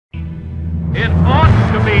It ought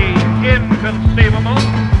to be inconceivable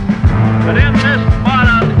that in this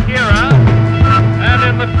modern era and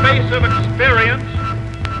in the face of experience,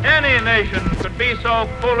 any nation could be so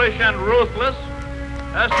foolish and ruthless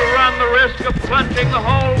as to run the risk of plunging the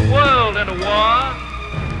whole world into war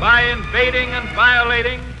by invading and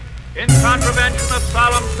violating, in contravention of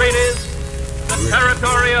solemn treaties, the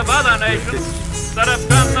territory of other nations that have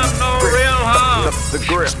done them no real harm. The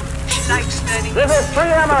grip. This is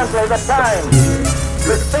preeminently the time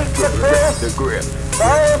to speak the truth, The grip.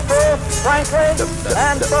 boldly, frankly,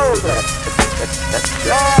 and boldly.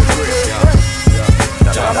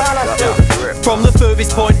 From the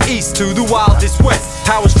furthest point east to the wildest west,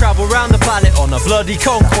 powers travel round the planet on a bloody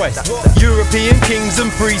conquest. European kings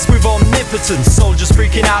and priests with omnipotence, soldiers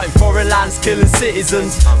freaking out in foreign lands, killing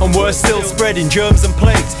citizens, and worse still, spreading germs and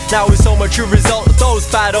plagues. Now it's so much a result of those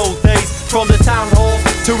bad old days. From the town hall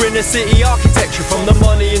to inner city architecture, from the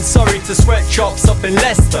money in Surrey to sweatshops up in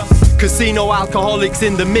Leicester, casino alcoholics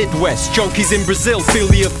in the Midwest, junkies in Brazil feel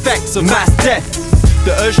the effects of mass death.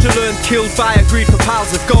 The urge to learn killed by a greed for piles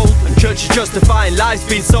of gold, and churches justifying lives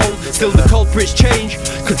being sold. Still the culprits change,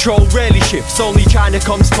 control rarely shifts. Only China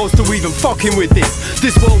comes close to even fucking with this.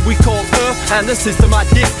 This world we call Earth and the system I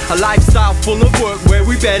diss. A lifestyle full of work where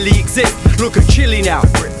we barely exist. Look at Chile now,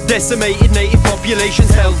 decimated native populations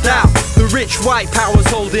held down. The rich white powers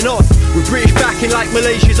holding on, with British backing like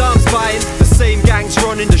Malaysia's arms buying. The same gangs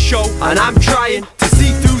running the show, and I'm trying to see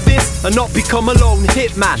through this and not become a lone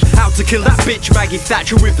hitman. Out to kill that bitch Maggie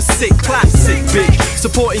Thatcher with a sick plan, sick bitch.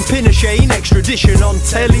 Supporting Pinochet in extradition on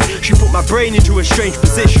telly. She put my brain into a strange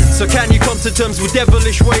position. So can you come to terms with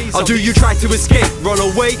devilish ways? Or do you try to escape, run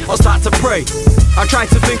away, or start to pray? I try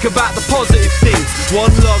to think about the positive things.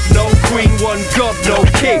 One love, no queen, one God, no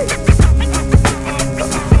king.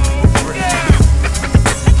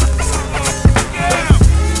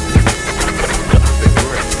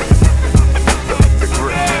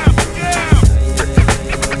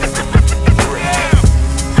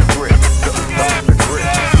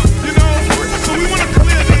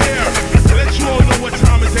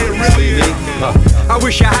 I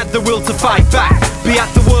wish I had the will to fight back. Be at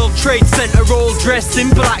the World Trade Center all dressed in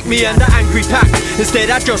black, me and the angry pack. Instead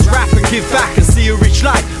I just rap and give back and see a rich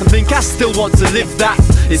life and think I still want to live that.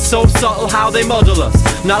 It's so subtle how they model us.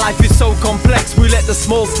 Now life is so complex, we let the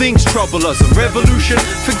small things trouble us. And revolution,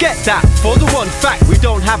 forget that. For the one fact, we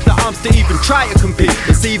don't have the arms to even try to compete.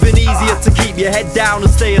 It's even easier to keep your head down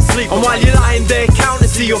and stay asleep. And while you're lying there counting,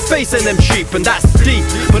 see your face and them sheep. And that's deep,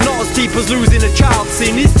 but not as deep as losing a child,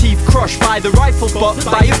 seeing his teeth crushed by the rifle butt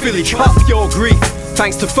by a village hop. Your grief,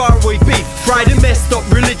 thanks to faraway beef, fried and messed up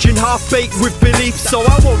religion, half-baked with belief. So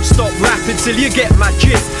I won't stop rapping till you get my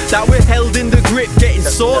gist, that we're held in the grip, getting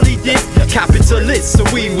sorely dissed. Capitalists, so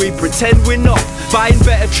we pretend we're not. Buying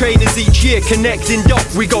better trainers each year, connecting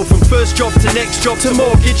dots. We go from first job to next job to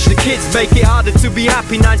mortgage the kids. Make it harder to be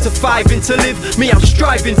happy, 9 to 5 and to live. Me, I'm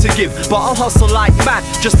striving to give, but I'll hustle like mad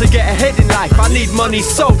just to get ahead in life. I need money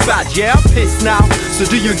so bad, yeah, I'm pissed now. So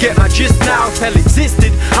do you get my gist now? If hell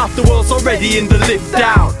existed, half the world's already in the lift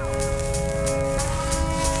down.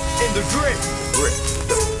 In the grip,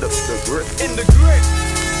 The grip. in the grip,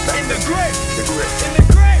 in the grip, The grip. in the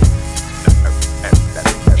grip,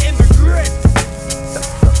 in the grip.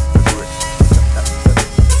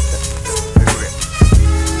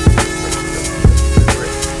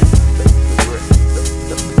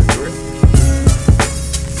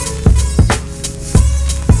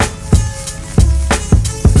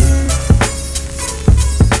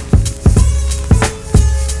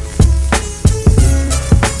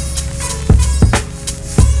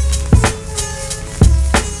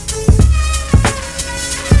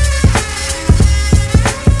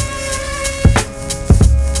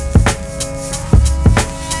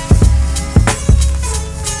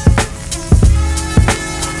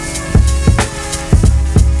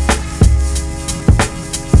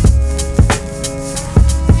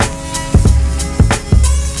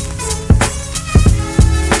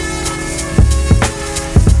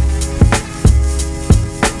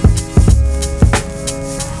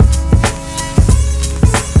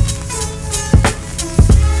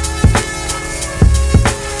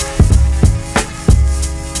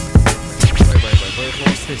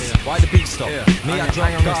 Why the beat stop? Yeah. Me, I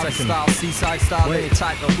Hang on a garden second. style, seaside style, any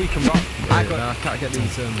type of we can rock. I got. No, I can't get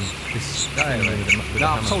these this Hey, thing with the no,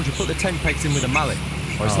 I've hammer. told you, put the 10 pegs in with a mallet,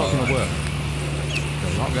 or it's not going to work.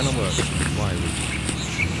 It's not gonna work. Why we?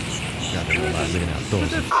 Yeah, they're all like living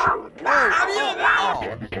outdoors.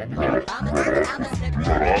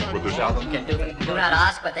 Do not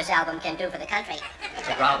ask what this album can do for the country.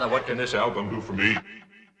 Rather, what can this album do for me?